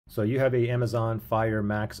So you have a Amazon Fire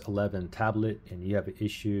Max 11 tablet and you have an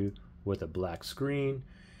issue with a black screen.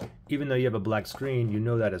 Even though you have a black screen, you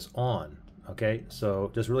know that it's on, okay?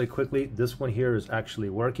 So just really quickly, this one here is actually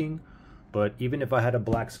working, but even if I had a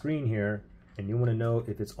black screen here and you want to know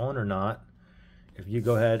if it's on or not, if you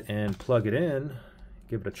go ahead and plug it in,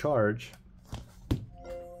 give it a charge,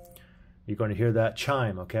 you're going to hear that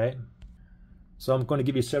chime, okay? So I'm going to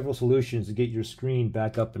give you several solutions to get your screen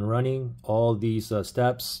back up and running. All these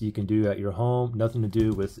steps you can do at your home, nothing to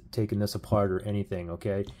do with taking this apart or anything,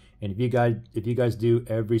 okay? And if you guys do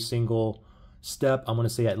every single step, I'm going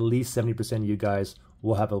to say at least 70% of you guys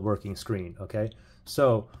will have a working screen, okay?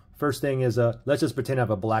 So first thing is, let's just pretend I have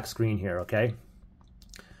a black screen here, okay?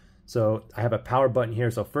 So I have a power button here.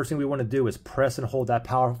 So first thing we want to do is press and hold that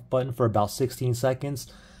power button for about 16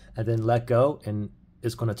 seconds and then let go, and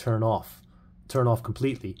it's going to turn off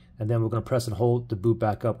completely, and then we're going to press and hold to boot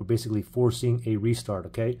back up. We're basically forcing a restart,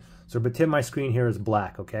 okay? So pretend my screen here is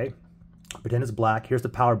black, okay? Pretend it's black. Here's the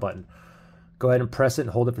power button. Go ahead and press it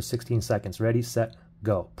and hold it for 16 seconds. Ready, set,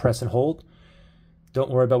 go. Press and hold. Don't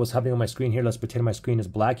worry about what's happening on my screen here. Let's pretend my screen is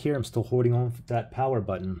black here. I'm still holding on to that power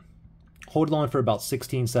button. Hold it on for about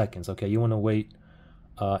 16 seconds, okay? You want to wait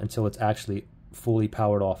until it's actually fully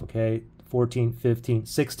powered off, okay? 14, 15,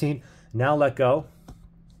 16. Now let go.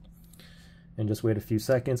 And just wait a few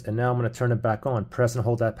seconds, and now I'm going to turn it back on. Press and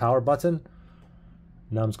hold that power button.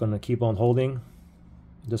 Now I'm just going to keep on holding.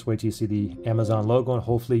 Just wait till you see the Amazon logo, and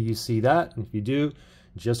hopefully you see that. And if you do,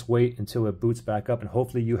 just wait until it boots back up, and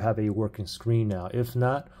hopefully you have a working screen now. If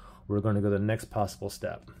not, we're going to go to the next possible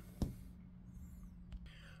step.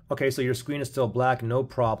 Okay, so your screen is still black, no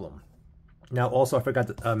problem. Now also, I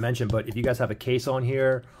forgot to mention, but if you guys have a case on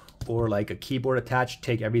here or like a keyboard attached,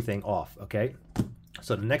 take everything off, okay?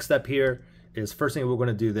 So the next step here is, first thing we're going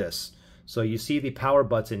to do this. So you see the power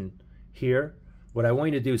button here. What I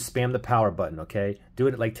want you to do is spam the power button, okay? Do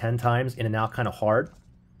it like 10 times in and out, kind of hard.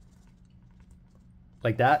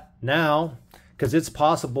 Like that. Now, because it's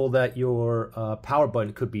possible that your power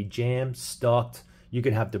button could be jammed, stuck. You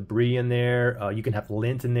can have debris in there. You can have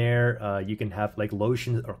lint in there. You can have like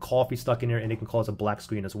lotion or coffee stuck in there, and it can cause a black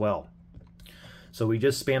screen as well. So we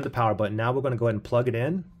just spam the power button. Now we're going to go ahead and plug it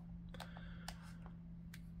in.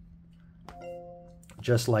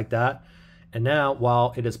 Just like that. And now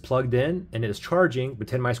while it is plugged in and it is charging,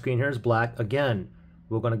 pretend my screen here is black. Again,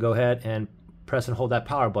 we're going to go ahead and press and hold that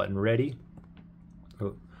power button. Ready,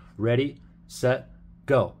 set,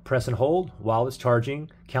 go. Press and hold while it's charging.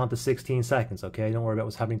 Count to 16 seconds, okay? Don't worry about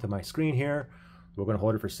what's happening to my screen here. We're going to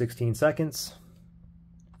hold it for 16 seconds.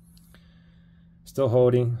 Still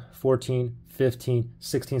holding. 14, 15,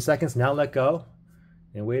 16 seconds. Now let go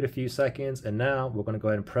and wait a few seconds, and now we're going to go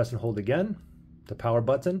ahead and press and hold again the power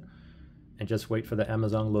button and just wait for the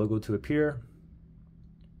Amazon logo to appear.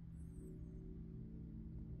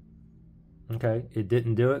 Okay, it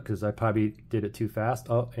didn't do it because I probably did it too fast.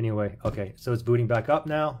 Oh, anyway, okay, so it's booting back up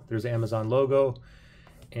now. There's the Amazon logo,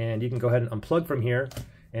 and you can go ahead and unplug from here,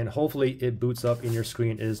 and hopefully it boots up and your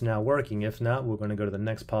screen is now working. If not, we're going to go to the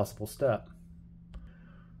next possible step.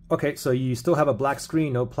 Okay, so you still have a black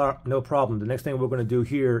screen, no problem. The next thing we're going to do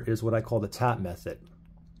here is what I call the tap method.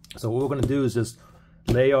 So what we're going to do is just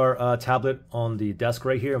lay our tablet on the desk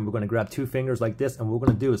right here, and we're going to grab two fingers like this, and what we're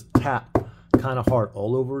going to do is tap kind of hard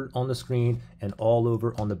all over on the screen and all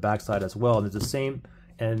over on the back side as well. And it's the same,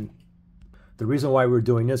 and the reason why we're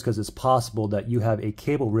doing this because it's possible that you have a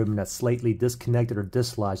cable ribbon that's slightly disconnected or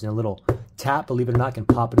dislodged, and a little tap, believe it or not, can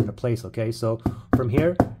pop it into place, okay? So from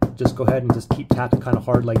here, just go ahead and just keep tapping kind of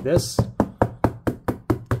hard like this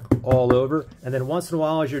all over, and then once in a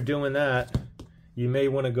while as you're doing that, you may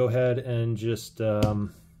want to go ahead and just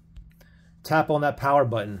tap on that power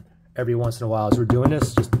button every once in a while. As we're doing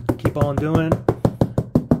this, just keep on doing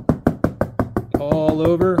all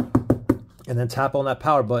over, and then tap on that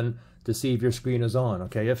power button to see if your screen is on,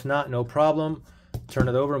 okay? If not, no problem. Turn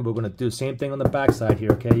it over, and we're going to do the same thing on the back side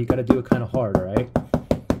here, okay? You got to do it kind of hard, all right?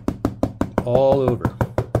 All over.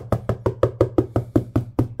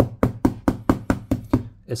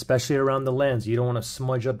 Especially around the lens. You don't want to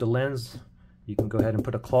smudge up the lens. You can go ahead and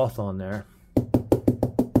put a cloth on there.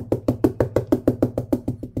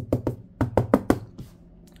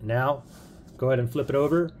 Now, go ahead and flip it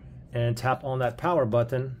over and tap on that power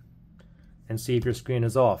button and see if your screen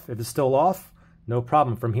is off. If it's still off, no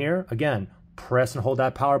problem. From here, again, press and hold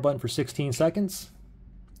that power button for 16 seconds.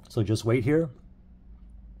 So just wait here.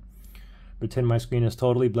 Pretend my screen is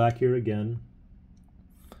totally black here again.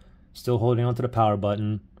 Still holding onto the power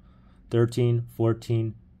button. 13,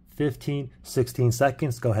 14, 15, 16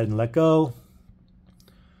 seconds. Go ahead and let go.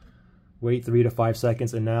 Wait 3 to 5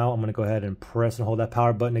 seconds, and now I'm going to go ahead and press and hold that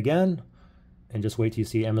power button again, and just wait till you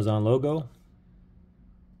see Amazon logo.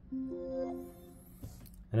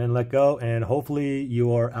 And then let go, and hopefully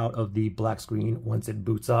you are out of the black screen once it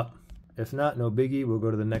boots up. If not, no biggie, we'll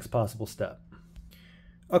go to the next possible step.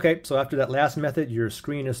 Okay, so after that last method, your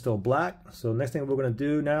screen is still black. So next thing we're going to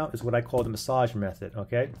do now is what I call the massage method,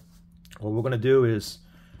 okay? What we're going to do is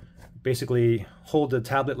basically hold the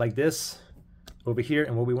tablet like this over here,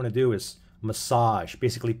 and what we want to do is massage,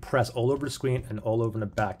 basically press all over the screen and all over the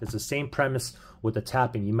back. It's the same premise with the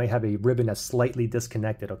tapping. You might have a ribbon that's slightly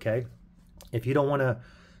disconnected, okay? If you don't want to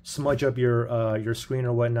smudge up your screen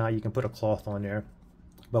or whatnot, you can put a cloth on there.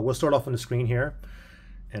 But we'll start off on the screen here,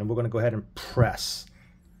 and we're going to go ahead and press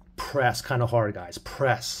kind of hard, guys.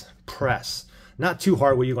 Press. Not too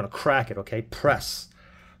hard where you're going to crack it, okay? Press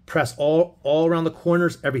all around the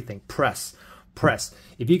corners, everything. Press.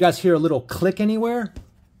 If you guys hear a little click anywhere,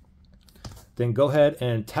 then go ahead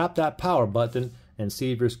and tap that power button and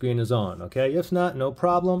see if your screen is on, okay? If not, no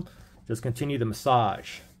problem. Just continue the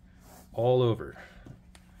massage all over.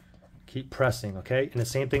 Keep pressing, okay? And the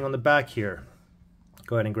same thing on the back here.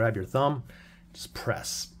 Go ahead and grab your thumb. Just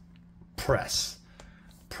press.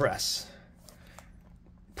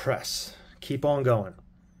 Keep on going.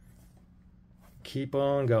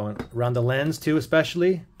 Around the lens too,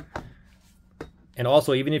 especially. And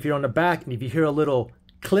also, even if you're on the back and if you hear a little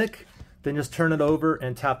click, then just turn it over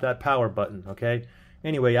and tap that power button, okay?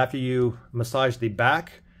 Anyway, after you massage the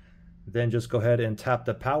back, then just go ahead and tap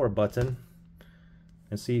the power button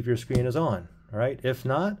and see if your screen is on, all right? If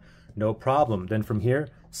not, no problem. Then from here,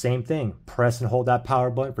 same thing. Press and hold that power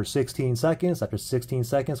button for 16 seconds. After 16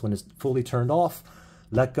 seconds, when it's fully turned off,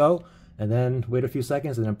 let go, and then wait a few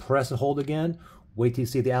seconds, and then press and hold again. Wait till you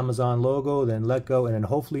see the Amazon logo, then let go, and then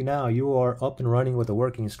hopefully now you are up and running with a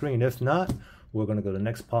working screen. If not, we're going to go to the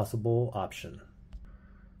next possible option.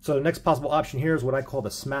 So the next possible option here is what I call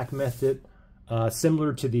the smack method.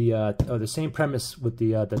 Similar to the same premise with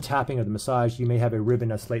the tapping or the massage. You may have a ribbon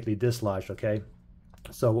that's slightly dislodged, okay?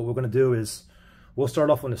 So what we're going to do is we'll start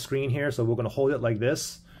off on the screen here. So we're going to hold it like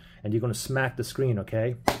this, and you're going to smack the screen,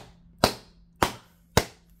 okay?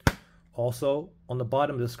 Also on the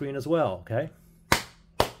bottom of the screen as well, okay?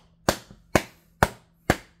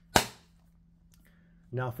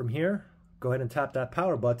 Now from here, go ahead and tap that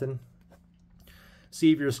power button.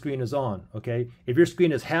 See if your screen is on, okay? If your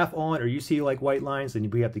screen is half on or you see like white lines, then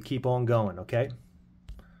we have to keep on going, okay?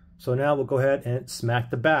 So now we'll go ahead and smack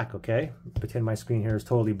the back, okay? Pretend my screen here is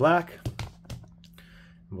totally black.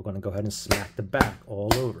 And we're going to go ahead and smack the back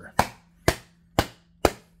all over.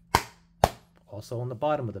 Also on the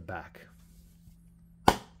bottom of the back.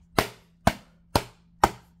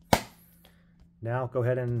 Now go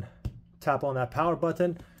ahead and tap on that power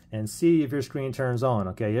button and see if your screen turns on,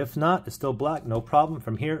 okay? If not, it's still black, no problem.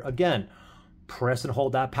 From here, again, press and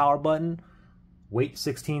hold that power button, wait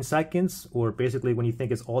 16 seconds, or basically when you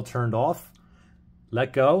think it's all turned off,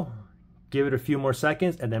 let go, give it a few more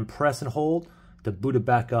seconds, and then press and hold to boot it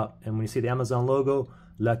back up. And when you see the Amazon logo,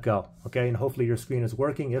 let go, okay? And hopefully your screen is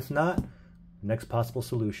working. If not, next possible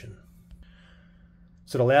solution.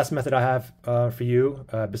 So the last method I have for you,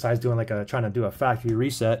 besides doing like trying to do a factory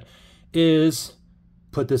reset, is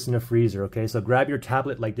put this in the freezer, okay? So grab your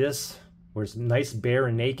tablet like this, where it's nice, bare,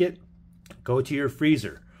 and naked. Go to your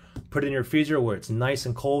freezer. Put it in your freezer where it's nice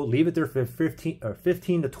and cold. Leave it there for 15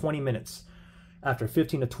 to 20 minutes. After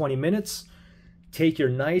 15 to 20 minutes, take your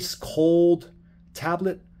nice, cold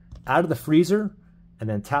tablet out of the freezer and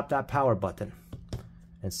then tap that power button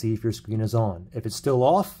and see if your screen is on. If it's still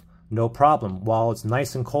off, no problem. While it's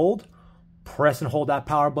nice and cold, press and hold that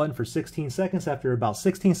power button for 16 seconds. After about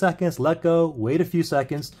 16 seconds, let go, wait a few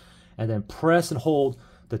seconds, and then press and hold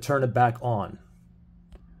to turn it back on.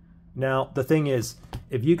 Now, the thing is,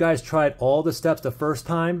 if you guys tried all the steps the first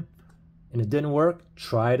time and it didn't work,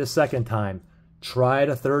 try it a second time. Try it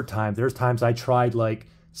a third time. There's times I tried like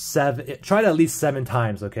tried at least 7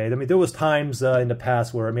 times, okay? I mean, there was times in the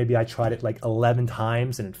past where maybe I tried it like 11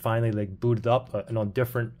 times and it finally like booted up and on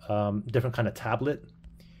different kind of tablet.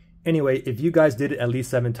 Anyway, if you guys did it at least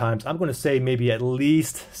 7 times, I'm going to say maybe at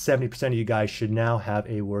least 70% of you guys should now have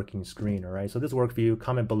a working screen, all right? So this worked for you.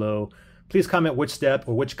 Comment below. Please comment which step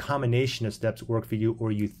or which combination of steps worked for you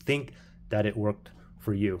or you think that it worked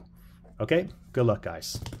for you. Okay? Good luck,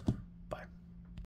 guys.